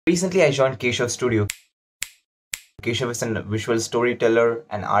Recently, I joined Keshav's studio. Keshav is a visual storyteller,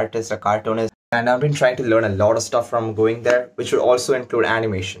 an artist, a cartoonist, and I've been trying to learn a lot of stuff from going there, which will also include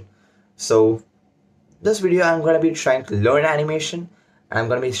animation. So, this video I'm going to be trying to learn animation, and I'm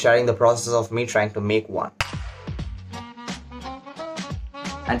going to be sharing the process of me trying to make one.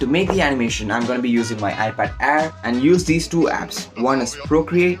 And to make the animation, I'm going to be using my iPad Air and use these two apps. One is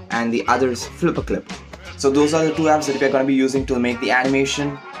Procreate and the other is Flip-a-Clip. So those are the two apps that we're going to be using to make the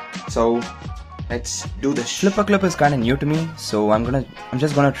animation. So let's do this. Flip-a-Clip is kind of new to me, so I'm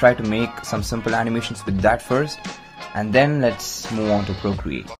just gonna try to make some simple animations with that first, and then let's move on to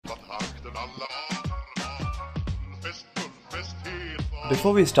Procreate.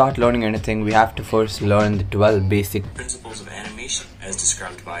 Before we start learning anything, we have to first learn the 12 basic principles of animation as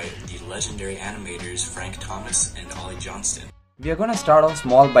described by the legendary animators Frank Thomas and Ollie Johnston. We are gonna start off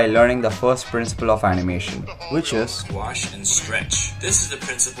small by learning the first principle of animation, which is squash and stretch. This is the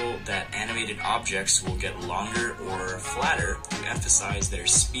principle that animated objects will get longer or flatter to emphasize their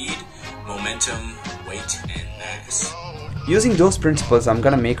speed, momentum, weight, and mass. Using those principles, I'm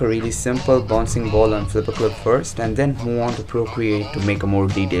gonna make a really simple bouncing ball on Flip-a-Clip first and then move on to Procreate to make a more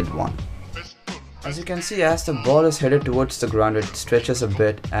detailed one. As you can see, as the ball is headed towards the ground, it stretches a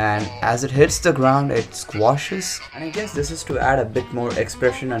bit, and as it hits the ground, it squashes. And I guess this is to add a bit more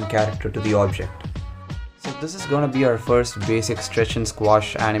expression and character to the object. So this is gonna be our first basic stretch and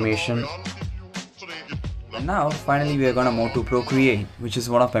squash animation. And now, finally, we are gonna move to Procreate, which is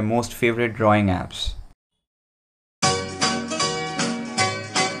one of my most favorite drawing apps.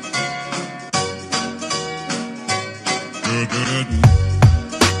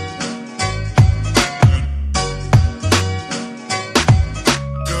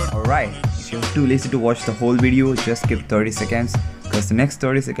 Alright, if you're too lazy to watch the whole video, just skip 30 seconds, because the next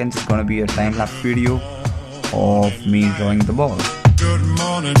 30 seconds is gonna be a time-lapse video of me drawing the ball. Good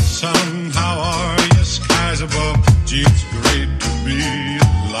morning, sun, how are you? Skies above, gee, it's great to be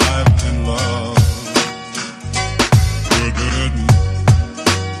alive and love.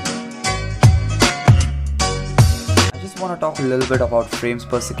 I just want to talk a little bit about frames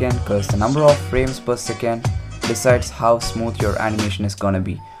per second, because the number of frames per second decides how smooth your animation is gonna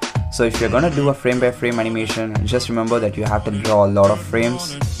be. So if you're gonna do a frame by frame animation, just remember that you have to draw a lot of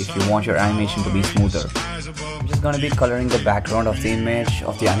frames if you want your animation to be smoother. I'm just gonna be coloring the background of the image,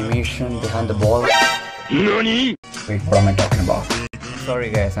 of the animation behind the ball. NANI? Wait, what am I talking about? Sorry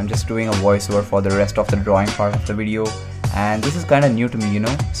guys, I'm just doing a voiceover for the rest of the drawing part of the video, and this is kinda new to me, you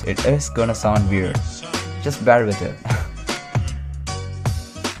know, so it is gonna sound weird. Just bear with it.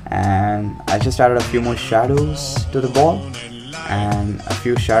 And I just added a few more shadows to the ball and a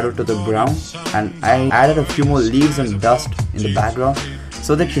few shadows to the ground, and I added a few more leaves and dust in the background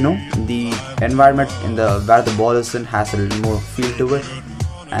so that, you know, the environment in where the ball is in has a little more feel to it.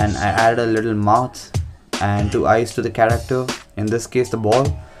 And I added a little mouth and two eyes to the character, in this case the ball,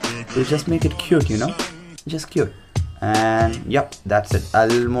 to just make it cute, you know, just cute. And yep, that's it. A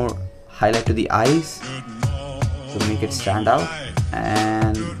little more highlight to the eyes to make it stand out,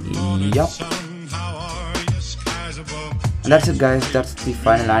 and yep. And that's it guys, that's the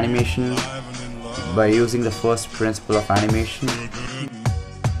final animation by using the first principle of animation.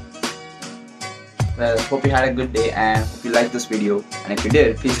 Well, hope you had a good day and hope you liked this video, and if you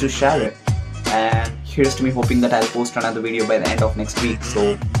did, please do share it. And here's to me hoping that I'll post another video by the end of next week,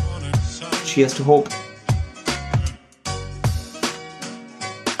 so cheers to hope.